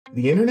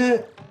The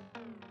internet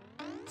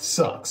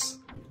sucks.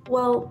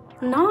 Well,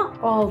 not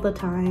all the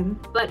time.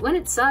 But when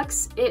it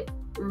sucks, it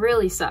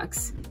really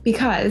sucks.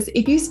 Because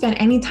if you spend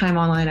any time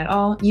online at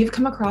all, you've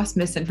come across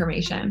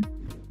misinformation.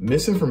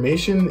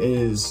 Misinformation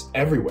is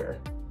everywhere.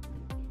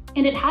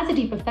 And it has a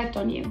deep effect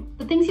on you.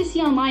 The things you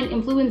see online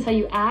influence how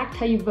you act,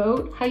 how you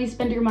vote, how you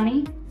spend your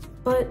money.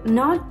 But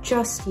not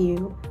just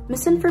you.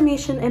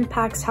 Misinformation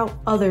impacts how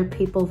other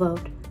people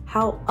vote,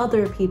 how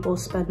other people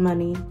spend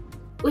money.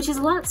 Which is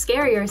a lot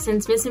scarier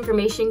since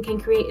misinformation can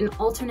create an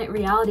alternate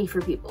reality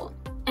for people.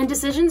 And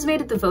decisions made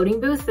at the voting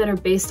booth that are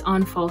based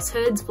on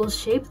falsehoods will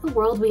shape the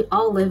world we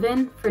all live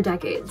in for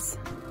decades.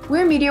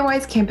 We're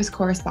MediaWise Campus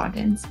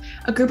Correspondents,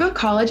 a group of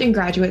college and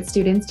graduate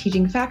students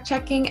teaching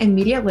fact-checking and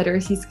media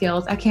literacy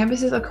skills at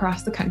campuses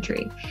across the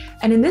country.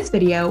 And in this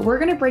video, we're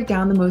going to break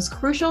down the most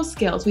crucial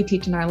skills we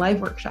teach in our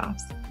live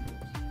workshops.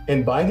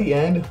 And by the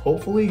end,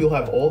 hopefully you'll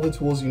have all the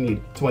tools you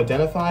need to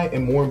identify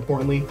and, more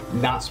importantly,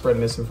 not spread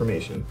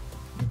misinformation.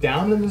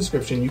 Down in the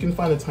description, you can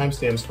find the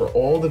timestamps for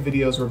all the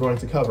videos we're going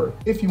to cover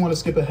if you want to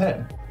skip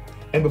ahead.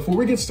 And before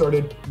we get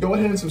started, go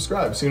ahead and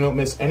subscribe so you don't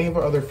miss any of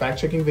our other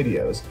fact-checking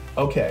videos.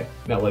 Okay,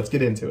 now let's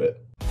get into it.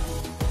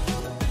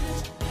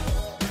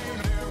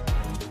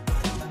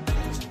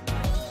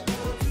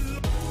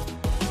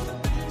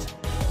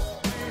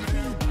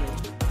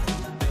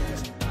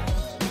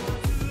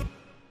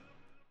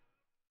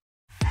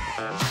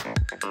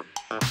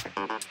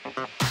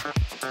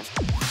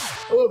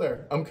 Hello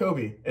there, I'm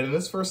Kobe, and in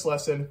this first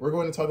lesson, we're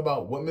going to talk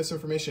about what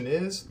misinformation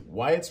is,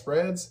 why it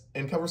spreads,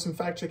 and cover some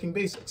fact-checking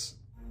basics.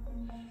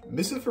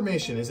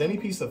 Misinformation is any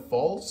piece of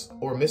false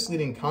or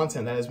misleading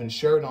content that has been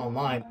shared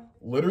online.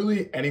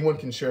 Literally anyone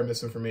can share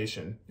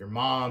misinformation. Your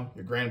mom,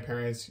 your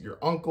grandparents, your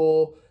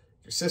uncle,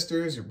 your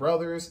sisters, your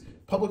brothers.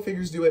 Public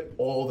figures do it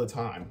all the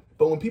time.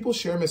 But when people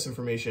share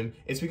misinformation,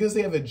 it's because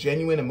they have a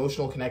genuine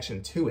emotional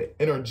connection to it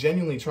and are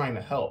genuinely trying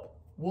to help.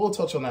 We'll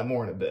touch on that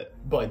more in a bit.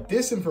 But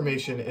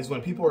disinformation is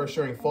when people are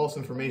sharing false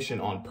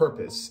information on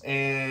purpose,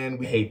 and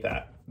we hate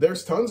that.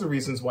 There's tons of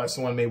reasons why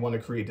someone may want to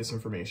create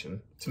disinformation.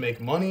 To make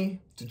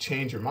money, to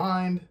change your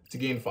mind, to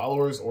gain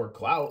followers or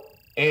clout,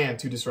 and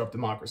to disrupt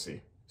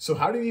democracy. So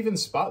how do you even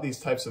spot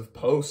these types of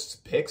posts,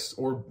 pics,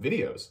 or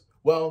videos?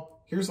 Well,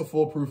 here's a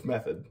foolproof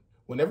method.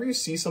 Whenever you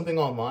see something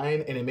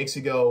online and it makes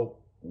you go,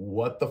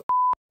 what the f***,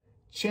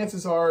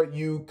 chances are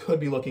you could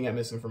be looking at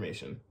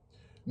misinformation.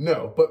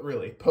 No, but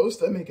really,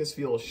 posts that make us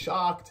feel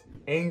shocked,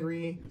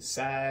 angry,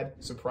 sad,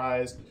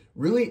 surprised,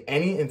 really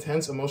any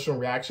intense emotional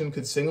reaction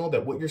could signal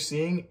that what you're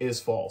seeing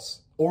is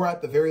false, or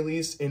at the very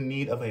least in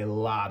need of a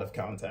lot of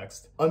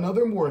context.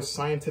 Another more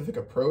scientific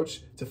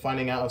approach to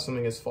finding out if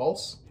something is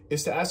false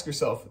is to ask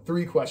yourself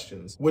 3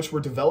 questions, which were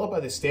developed by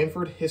the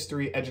Stanford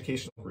History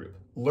Educational Group.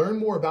 Learn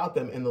more about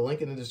them in the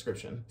link in the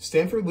description.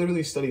 Stanford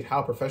literally studied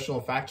how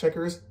professional fact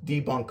checkers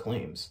debunk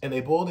claims, and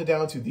they boiled it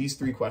down to these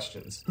 3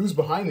 questions. Who's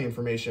behind the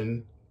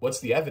information? What's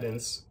the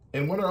evidence?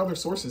 And what are other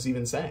sources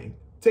even saying?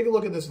 Take a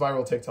look at this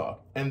viral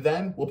TikTok, and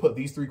then we'll put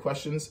these 3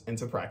 questions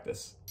into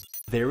practice.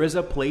 There is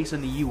a place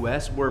in the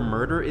US where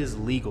murder is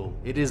legal.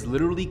 It is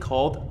literally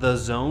called the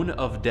Zone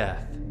of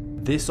Death.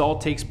 This all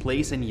takes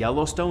place in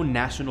Yellowstone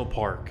National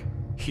Park.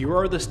 Here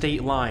are the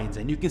state lines,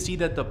 and you can see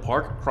that the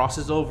park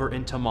crosses over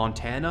into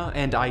Montana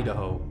and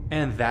Idaho.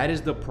 And that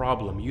is the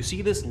problem. You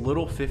see this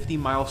little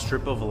 50-mile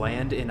strip of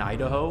land in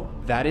Idaho?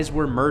 That is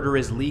where murder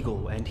is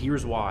legal, and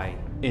here's why.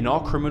 In all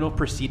criminal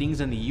proceedings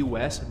in the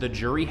US, the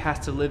jury has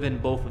to live in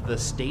both the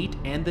state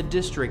and the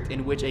district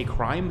in which a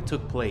crime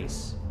took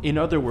place. In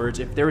other words,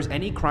 if there is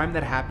any crime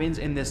that happens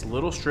in this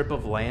little strip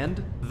of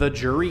land, the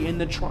jury in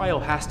the trial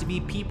has to be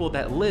people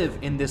that live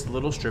in this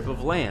little strip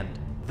of land.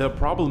 The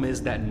problem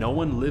is that no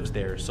one lives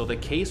there, so the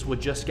case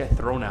would just get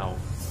thrown out.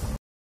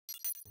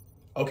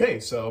 Okay,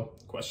 so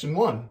question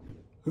 1.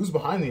 Who's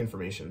behind the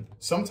information?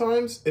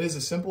 Sometimes it is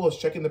as simple as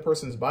checking the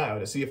person's bio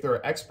to see if they're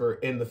an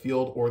expert in the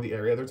field or the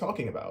area they're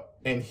talking about.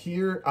 And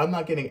here, I'm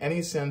not getting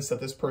any sense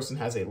that this person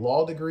has a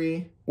law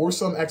degree or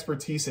some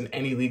expertise in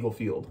any legal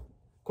field.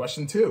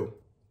 Question 2.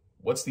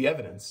 What's the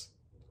evidence?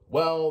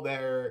 Well,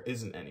 there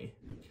isn't any.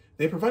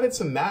 They provided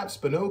some maps,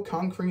 but no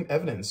concrete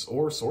evidence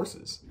or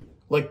sources,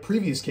 like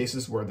previous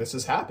cases where this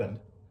has happened,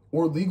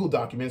 or legal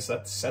documents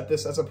that set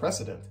this as a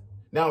precedent.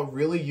 Now,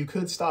 really, you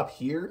could stop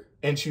here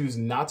and choose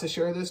not to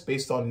share this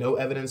based on no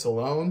evidence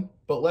alone,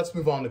 but let's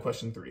move on to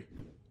question 3.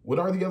 What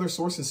are the other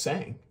sources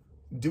saying?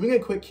 Doing a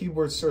quick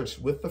keyword search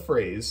with the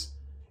phrase,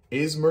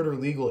 "Is murder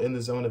legal in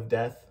the zone of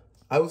death?"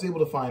 I was able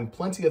to find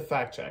plenty of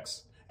fact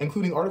checks,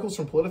 including articles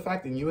from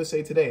PolitiFact and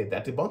USA Today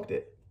that debunked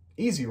it.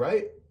 Easy,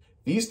 right?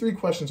 These 3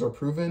 questions are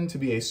proven to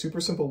be a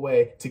super simple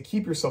way to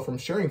keep yourself from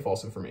sharing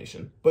false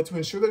information. But to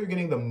ensure that you're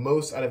getting the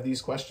most out of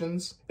these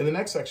questions, in the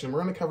next section,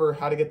 we're going to cover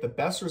how to get the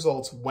best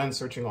results when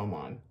searching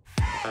online.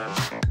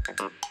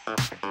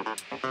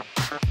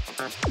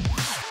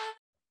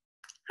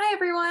 Hi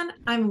everyone,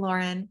 I'm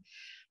Lauren.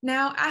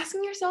 Now,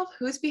 asking yourself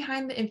who's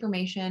behind the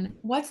information,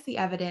 what's the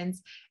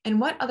evidence, and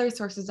what other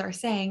sources are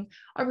saying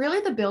are really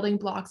the building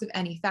blocks of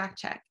any fact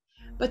check.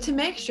 But to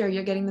make sure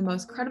you're getting the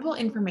most credible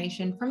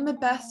information from the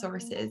best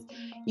sources,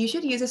 you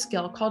should use a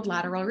skill called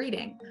lateral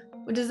reading,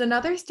 which is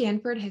another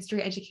Stanford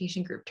History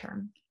Education Group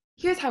term.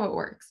 Here's how it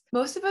works.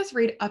 Most of us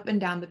read up and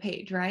down the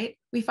page, right?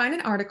 We find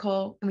an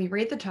article and we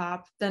read the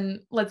top, then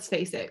let's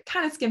face it,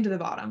 kind of skim to the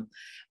bottom.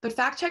 But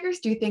fact checkers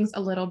do things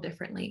a little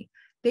differently.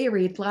 They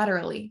read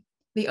laterally.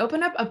 They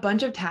open up a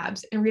bunch of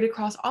tabs and read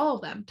across all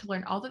of them to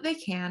learn all that they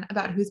can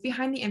about who's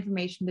behind the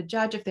information to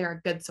judge if they're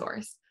a good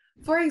source.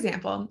 For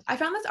example, I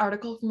found this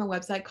article from a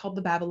website called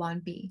the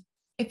Babylon Bee.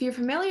 If you're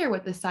familiar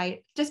with the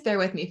site, just bear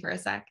with me for a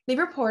sec. They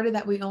reported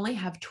that we only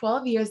have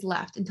 12 years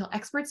left until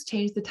experts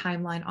change the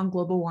timeline on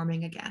global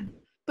warming again.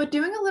 But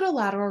doing a little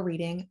lateral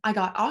reading, I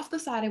got off the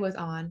site I was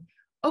on,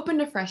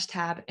 opened a fresh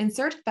tab, and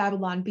searched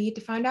Babylon Bee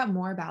to find out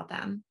more about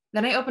them.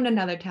 Then I opened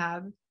another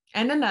tab,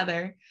 and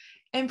another,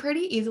 and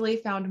pretty easily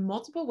found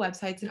multiple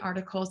websites and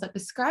articles that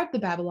describe the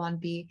Babylon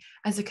Bee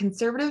as a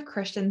conservative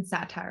Christian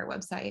satire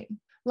website.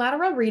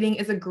 Lateral reading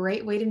is a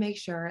great way to make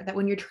sure that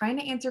when you're trying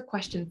to answer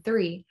question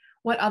 3,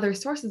 what other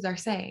sources are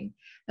saying,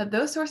 that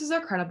those sources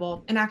are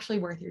credible and actually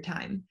worth your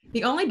time.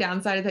 The only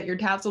downside is that your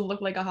tabs will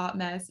look like a hot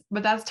mess,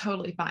 but that's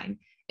totally fine.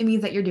 It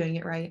means that you're doing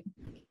it right.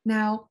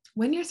 Now,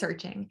 when you're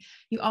searching,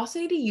 you also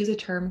need to use a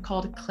term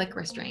called click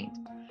restraint.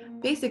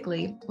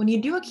 Basically, when you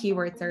do a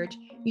keyword search,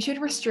 you should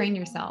restrain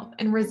yourself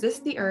and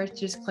resist the urge to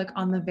just click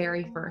on the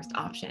very first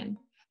option.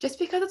 Just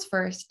because it's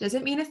first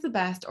doesn't mean it's the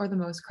best or the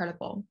most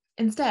credible.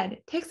 Instead,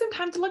 take some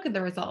time to look at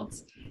the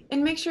results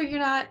and make sure you're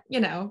not,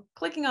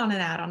 clicking on an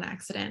ad on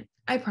accident.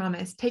 I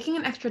promise, taking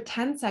an extra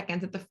 10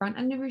 seconds at the front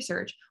end of your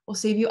search will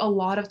save you a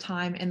lot of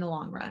time in the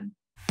long run.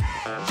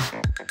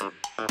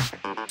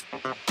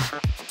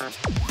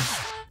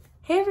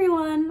 Hey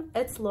everyone,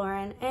 it's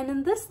Lauren, and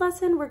in this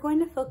lesson we're going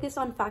to focus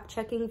on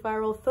fact-checking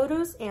viral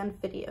photos and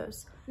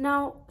videos.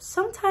 Now,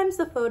 sometimes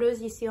the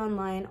photos you see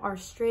online are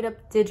straight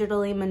up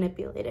digitally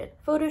manipulated,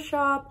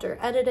 photoshopped or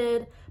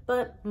edited,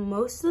 but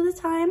most of the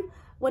time,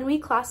 when we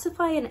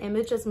classify an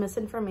image as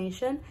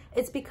misinformation,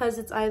 it's because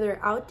it's either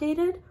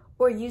outdated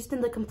or used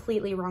in the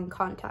completely wrong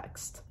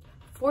context.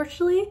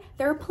 Fortunately,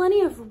 there are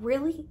plenty of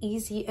really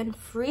easy and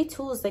free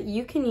tools that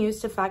you can use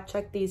to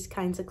fact-check these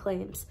kinds of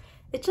claims.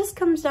 It just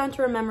comes down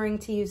to remembering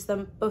to use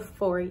them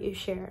before you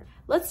share.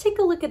 Let's take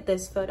a look at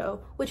this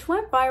photo, which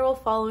went viral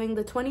following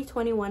the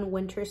 2021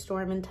 winter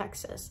storm in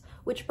Texas,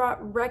 which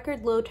brought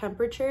record low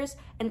temperatures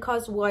and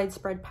caused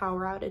widespread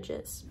power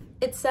outages.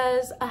 It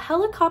says, a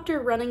helicopter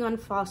running on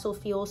fossil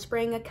fuel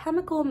spraying a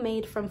chemical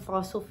made from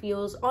fossil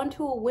fuels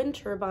onto a wind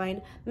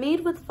turbine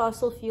made with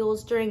fossil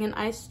fuels during an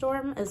ice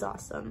storm is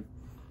awesome.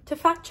 To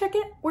fact check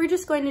it, we're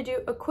just going to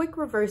do a quick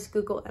reverse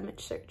Google image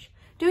search.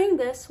 Doing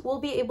this, we'll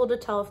be able to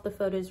tell if the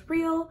photo is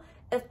real,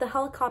 if the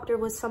helicopter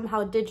was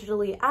somehow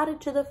digitally added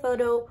to the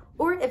photo,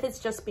 or if it's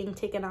just being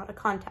taken out of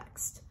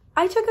context.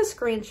 I took a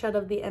screenshot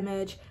of the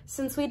image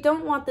since we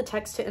don't want the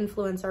text to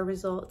influence our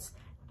results,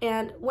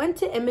 and went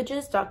to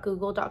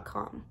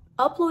images.google.com.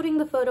 Uploading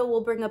the photo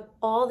will bring up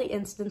all the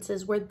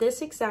instances where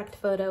this exact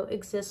photo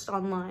exists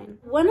online.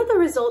 One of the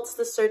results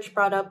the search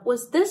brought up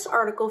was this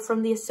article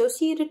from the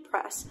Associated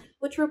Press,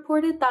 which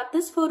reported that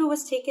this photo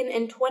was taken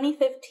in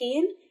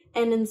 2015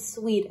 and in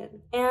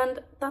Sweden, and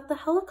that the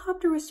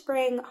helicopter was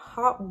spraying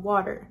hot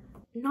water,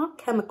 not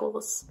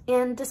chemicals.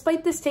 And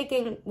despite this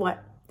taking,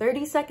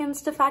 30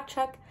 seconds to fact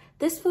check,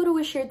 this photo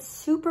was shared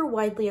super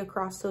widely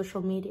across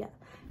social media.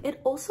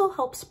 It also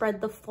helped spread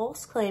the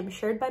false claim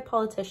shared by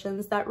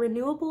politicians that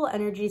renewable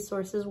energy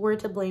sources were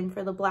to blame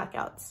for the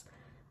blackouts.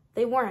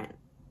 They weren't.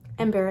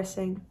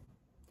 Embarrassing.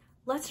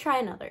 Let's try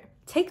another.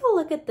 Take a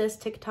look at this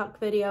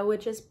TikTok video,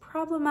 which is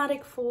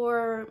problematic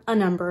for a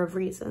number of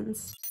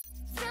reasons.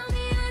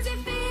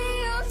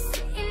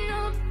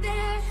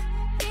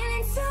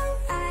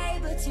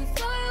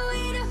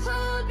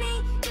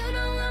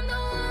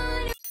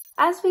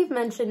 As we've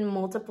mentioned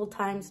multiple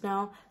times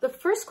now, the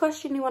first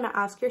question you want to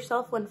ask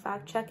yourself when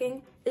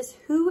fact-checking is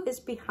who is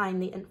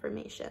behind the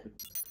information.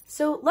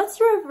 So let's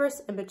do a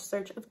reverse image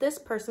search of this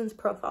person's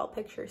profile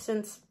picture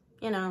since,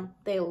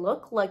 they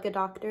look like a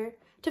doctor,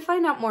 to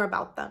find out more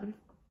about them.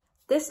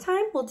 This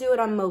time, we'll do it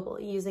on mobile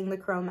using the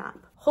Chrome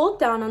app. Hold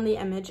down on the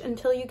image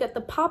until you get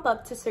the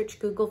pop-up to search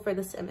Google for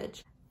this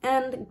image.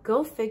 And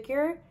go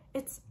figure,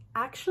 it's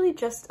actually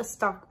just a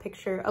stock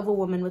picture of a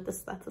woman with a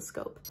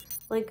stethoscope.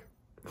 Like,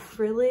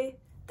 really?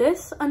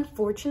 This,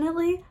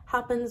 unfortunately,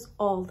 happens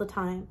all the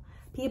time.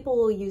 People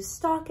will use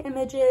stock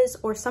images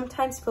or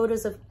sometimes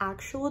photos of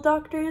actual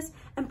doctors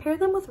and pair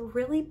them with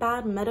really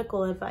bad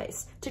medical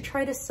advice to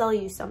try to sell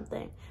you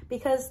something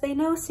because they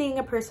know seeing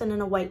a person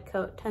in a white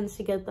coat tends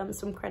to give them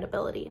some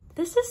credibility.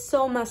 This is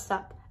so messed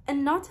up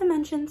and not to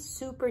mention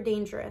super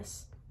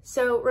dangerous.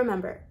 So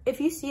remember,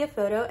 if you see a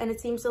photo and it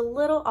seems a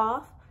little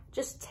off,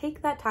 just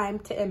take that time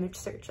to image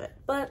search it.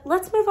 But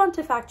let's move on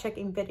to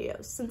fact-checking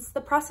videos since the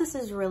process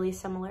is really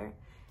similar.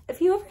 If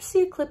you ever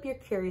see a clip you're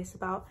curious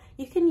about,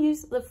 you can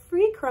use the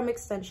free Chrome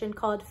extension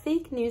called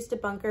Fake News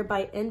Debunker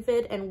by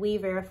InVid and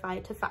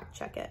WeVerify to fact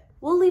check it.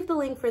 We'll leave the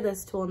link for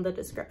this tool in the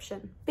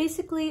description.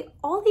 Basically,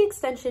 all the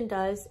extension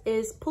does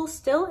is pull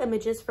still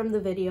images from the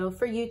video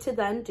for you to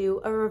then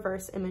do a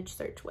reverse image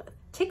search with.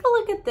 Take a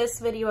look at this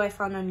video I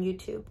found on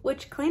YouTube,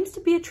 which claims to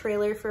be a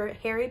trailer for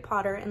Harry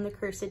Potter and the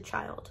Cursed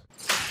Child.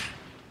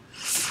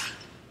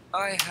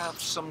 I have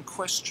some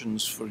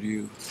questions for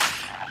you,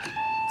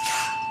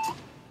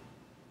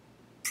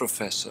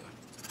 Professor.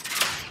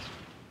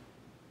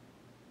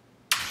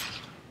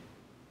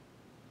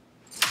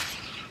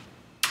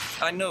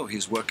 I know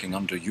he's working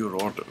under your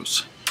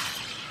orders.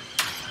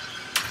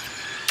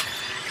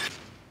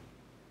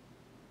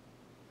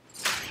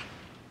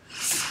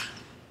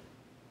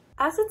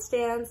 As it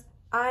stands,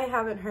 I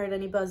haven't heard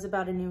any buzz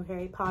about a new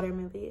Harry Potter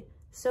movie,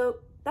 so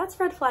that's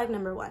red flag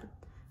number 1.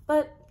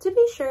 But to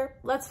be sure,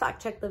 let's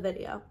fact check the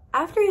video.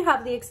 After you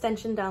have the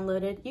extension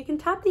downloaded, you can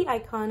tap the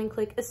icon and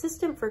click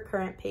Assistant for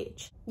Current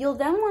Page. You'll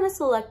then want to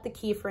select the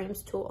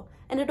Keyframes tool,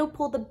 and it'll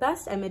pull the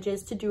best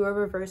images to do a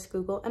reverse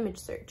Google image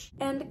search.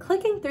 And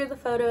clicking through the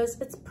photos,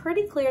 it's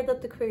pretty clear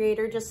that the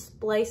creator just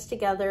spliced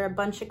together a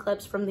bunch of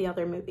clips from the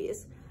other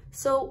movies.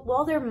 So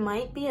while there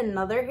might be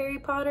another Harry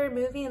Potter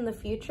movie in the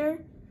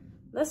future,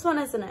 this one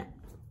isn't it.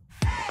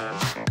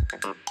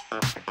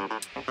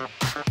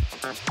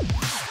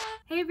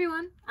 Hey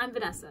everyone, I'm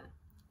Vanessa.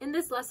 In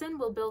this lesson,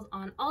 we'll build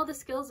on all the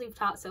skills we've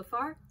taught so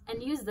far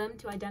and use them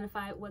to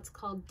identify what's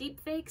called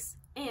deepfakes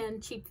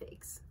and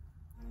cheapfakes.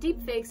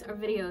 Deepfakes are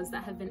videos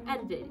that have been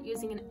edited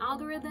using an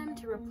algorithm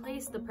to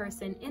replace the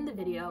person in the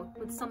video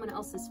with someone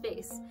else's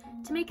face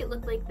to make it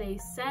look like they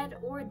said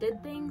or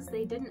did things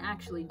they didn't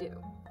actually do.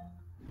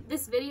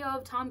 This video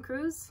of Tom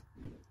Cruise?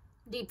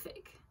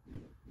 Deepfake.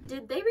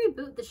 Did they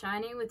reboot The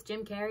Shining with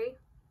Jim Carrey?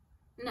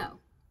 No.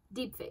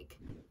 Deepfake.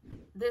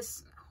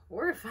 This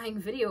horrifying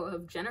video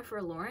of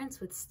Jennifer Lawrence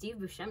with Steve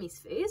Buscemi's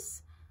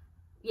face?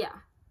 Yeah,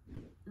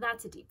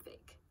 that's a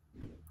deepfake.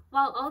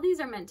 While all these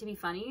are meant to be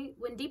funny,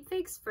 when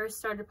deepfakes first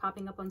started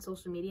popping up on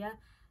social media,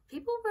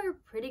 people were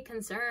pretty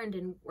concerned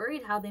and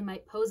worried how they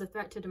might pose a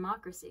threat to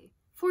democracy.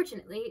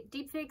 Fortunately,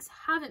 deepfakes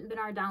haven't been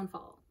our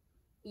downfall.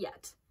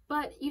 Yet.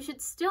 But you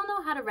should still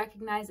know how to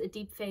recognize a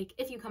deepfake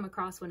if you come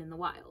across one in the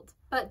wild.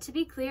 But to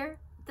be clear,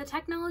 the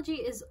technology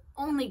is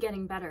only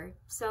getting better,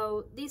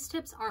 so these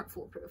tips aren't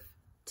foolproof.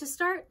 To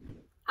start,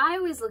 I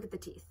always look at the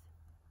teeth.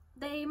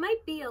 They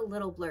might be a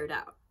little blurred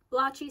out,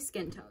 blotchy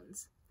skin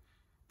tones.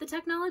 The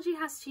technology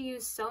has to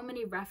use so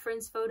many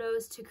reference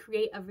photos to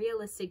create a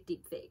realistic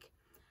deepfake,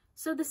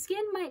 so the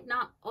skin might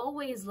not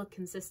always look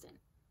consistent.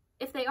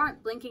 If they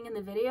aren't blinking in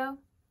the video,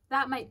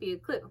 that might be a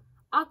clue.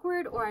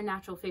 Awkward or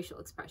unnatural facial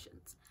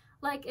expressions,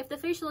 like if the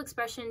facial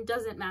expression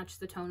doesn't match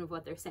the tone of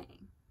what they're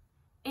saying.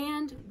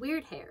 And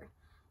weird hair.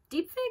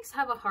 Deepfakes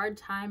have a hard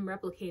time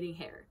replicating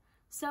hair,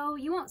 so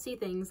you won't see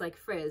things like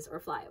frizz or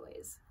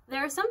flyaways.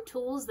 There are some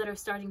tools that are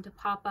starting to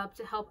pop up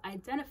to help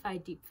identify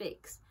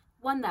deepfakes.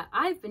 One that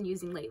I've been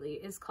using lately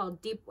is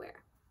called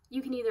Deepware.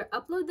 You can either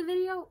upload the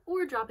video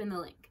or drop in the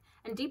link,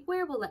 and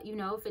Deepware will let you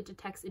know if it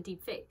detects a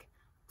deepfake,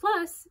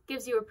 plus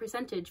gives you a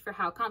percentage for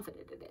how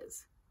confident it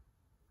is.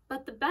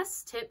 But the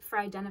best tip for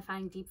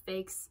identifying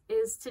deepfakes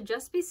is to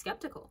just be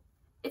skeptical.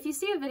 If you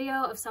see a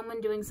video of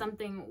someone doing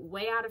something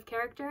way out of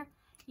character,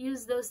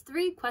 use those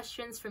 3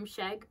 questions from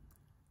Sheg.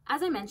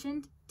 As I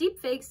mentioned,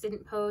 deepfakes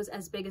didn't pose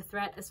as big a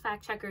threat as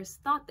fact-checkers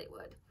thought they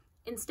would.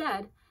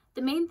 Instead,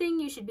 the main thing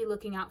you should be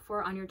looking out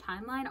for on your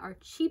timeline are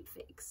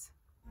cheapfakes.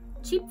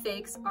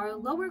 Cheapfakes are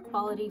lower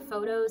quality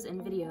photos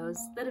and videos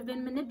that have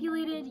been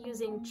manipulated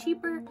using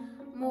cheaper,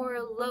 more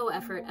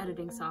low-effort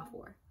editing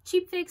software.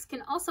 Cheapfakes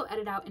can also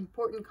edit out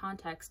important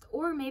context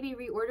or maybe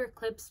reorder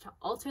clips to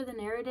alter the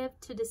narrative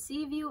to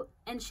deceive you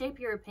and shape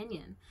your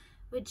opinion,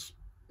 which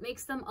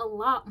makes them a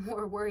lot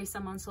more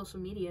worrisome on social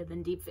media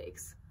than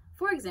deepfakes.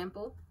 For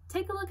example,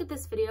 take a look at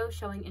this video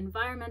showing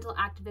environmental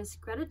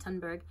activist Greta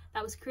Thunberg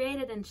that was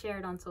created and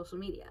shared on social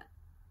media.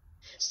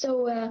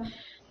 So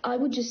I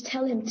would just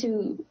tell him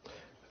to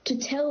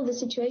tell the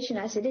situation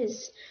as it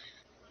is.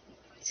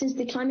 Since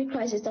the climate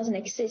crisis doesn't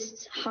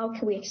exist, how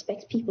can we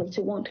expect people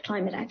to want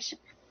climate action?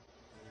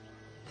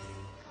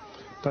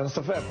 That's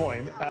a fair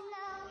point.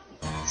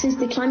 Since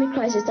the climate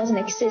crisis doesn't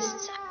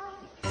exist,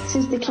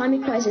 since the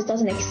climate crisis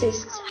doesn't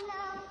exist,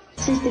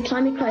 since the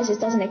climate crisis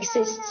doesn't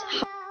exist.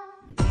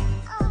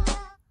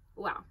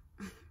 Wow,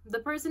 the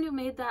person who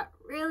made that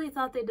really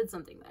thought they did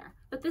something there.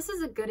 But this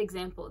is a good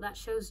example that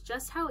shows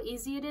just how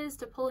easy it is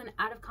to pull an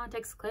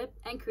out-of-context clip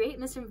and create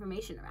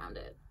misinformation around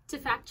it. To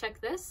fact-check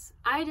this,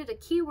 I did a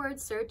keyword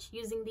search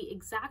using the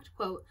exact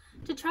quote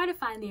to try to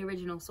find the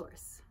original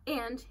source.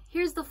 And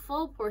here's the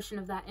full portion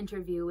of that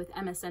interview with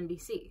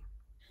MSNBC.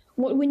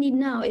 What we need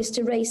now is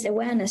to raise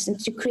awareness and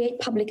to create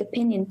public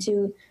opinion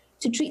to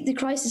treat the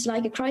crisis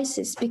like a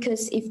crisis,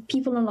 because if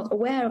people are not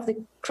aware of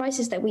the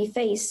crisis that we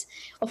face,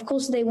 of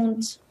course they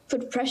won't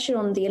put pressure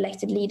on the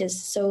elected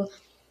leaders. So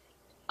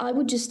I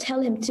would just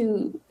tell him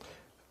to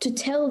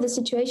tell the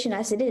situation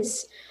as it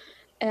is.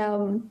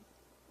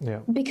 Yeah.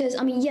 Because,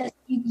 I mean, yes,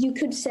 you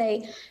could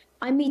say,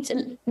 I meet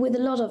with a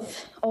lot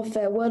of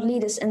world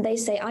leaders and they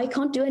say, I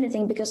can't do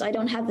anything because I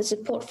don't have the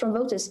support from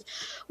voters.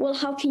 Well,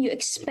 how can you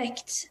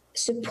expect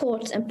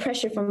support and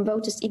pressure from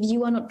voters if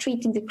you are not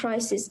treating the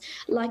crisis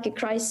like a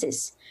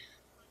crisis?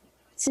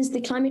 Since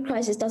the climate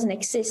crisis doesn't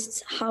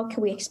exist, how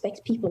can we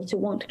expect people to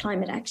want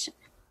climate action?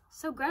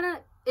 So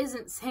Greta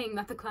isn't saying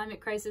that the climate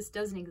crisis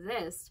doesn't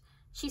exist.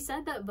 She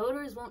said that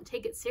voters won't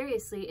take it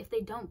seriously if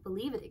they don't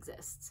believe it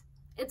exists.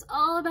 It's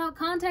all about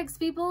context,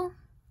 people.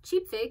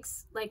 Cheap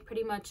fakes, like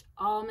pretty much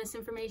all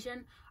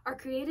misinformation, are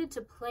created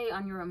to play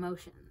on your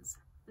emotions.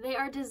 They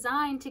are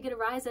designed to get a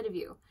rise out of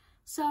you.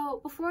 So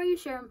before you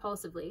share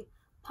impulsively,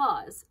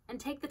 pause and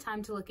take the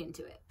time to look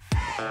into it.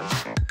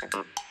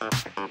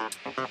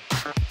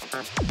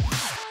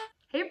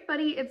 Hey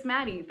everybody, it's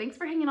Maddie. Thanks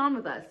for hanging on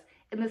with us.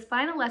 In this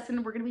final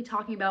lesson, we're going to be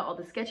talking about all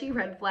the sketchy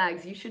red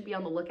flags you should be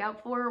on the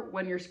lookout for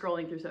when you're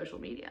scrolling through social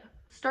media.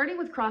 Starting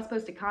with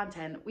cross-posted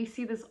content, we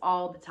see this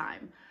all the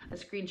time. A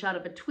screenshot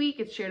of a tweet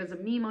gets shared as a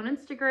meme on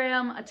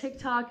Instagram, a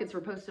TikTok gets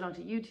reposted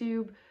onto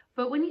YouTube.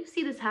 But when you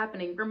see this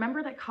happening,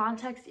 remember that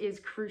context is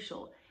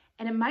crucial,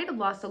 and it might have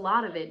lost a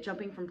lot of it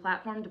jumping from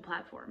platform to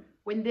platform.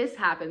 When this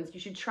happens,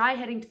 you should try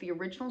heading to the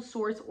original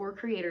source or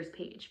creator's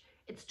page.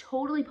 It's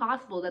totally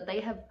possible that they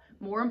have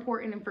more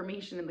important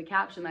information in the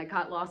caption that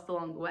got lost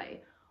along the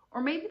way.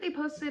 Or maybe they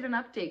posted an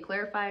update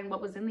clarifying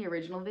what was in the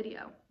original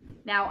video.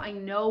 Now, I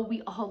know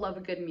we all love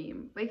a good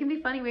meme. They can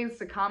be funny ways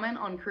to comment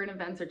on current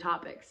events or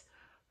topics.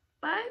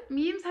 But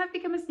memes have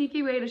become a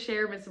sneaky way to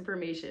share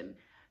misinformation,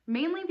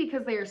 mainly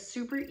because they are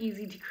super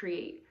easy to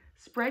create,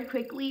 spread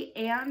quickly,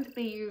 and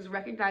they use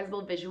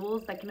recognizable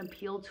visuals that can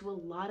appeal to a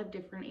lot of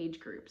different age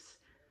groups.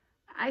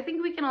 I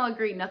think we can all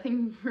agree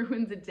nothing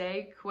ruins a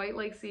day quite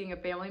like seeing a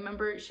family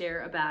member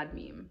share a bad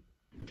meme.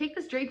 Take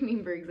this Drake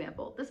meme, for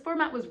example. This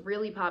format was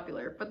really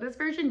popular, but this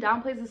version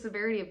downplays the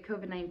severity of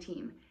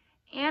COVID-19,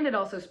 and it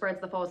also spreads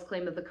the false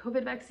claim that the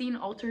COVID vaccine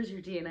alters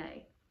your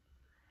DNA.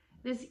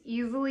 This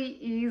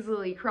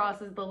easily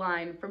crosses the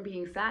line from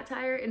being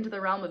satire into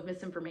the realm of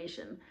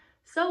misinformation.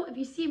 So if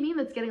you see a meme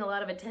that's getting a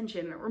lot of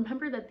attention,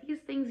 remember that these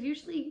things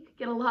usually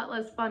get a lot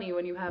less funny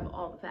when you have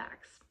all the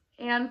facts.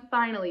 And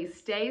finally,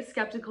 stay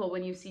skeptical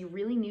when you see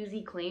really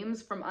newsy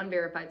claims from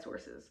unverified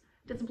sources.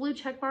 Does a blue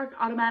checkmark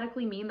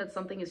automatically mean that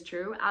something is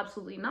true?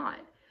 Absolutely not.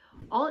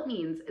 All it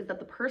means is that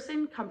the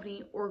person,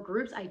 company, or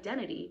group's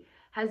identity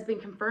has been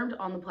confirmed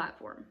on the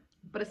platform.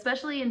 But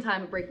especially in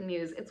time of breaking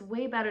news, it's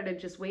way better to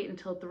just wait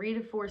until 3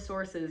 to 4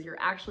 sources you're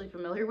actually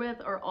familiar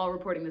with are all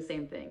reporting the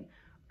same thing,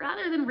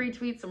 rather than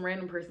retweet some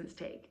random person's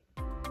take.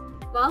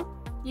 Well,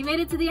 you made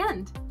it to the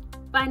end.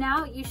 By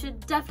now, you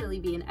should definitely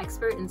be an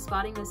expert in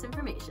spotting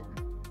misinformation.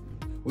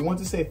 We want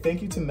to say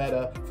thank you to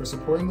Meta for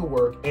supporting the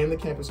work and the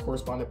Campus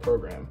Correspondent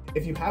program.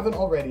 If you haven't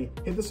already,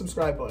 hit the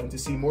subscribe button to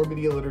see more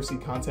media literacy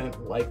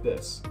content like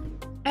this.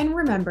 And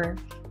remember,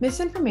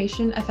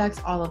 misinformation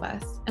affects all of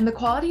us, and the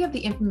quality of the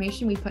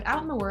information we put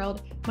out in the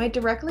world might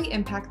directly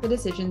impact the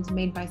decisions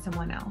made by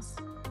someone else.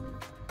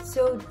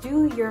 So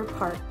do your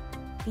part,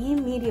 be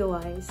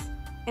media-wise,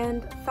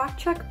 and fact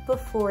check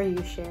before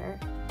you share.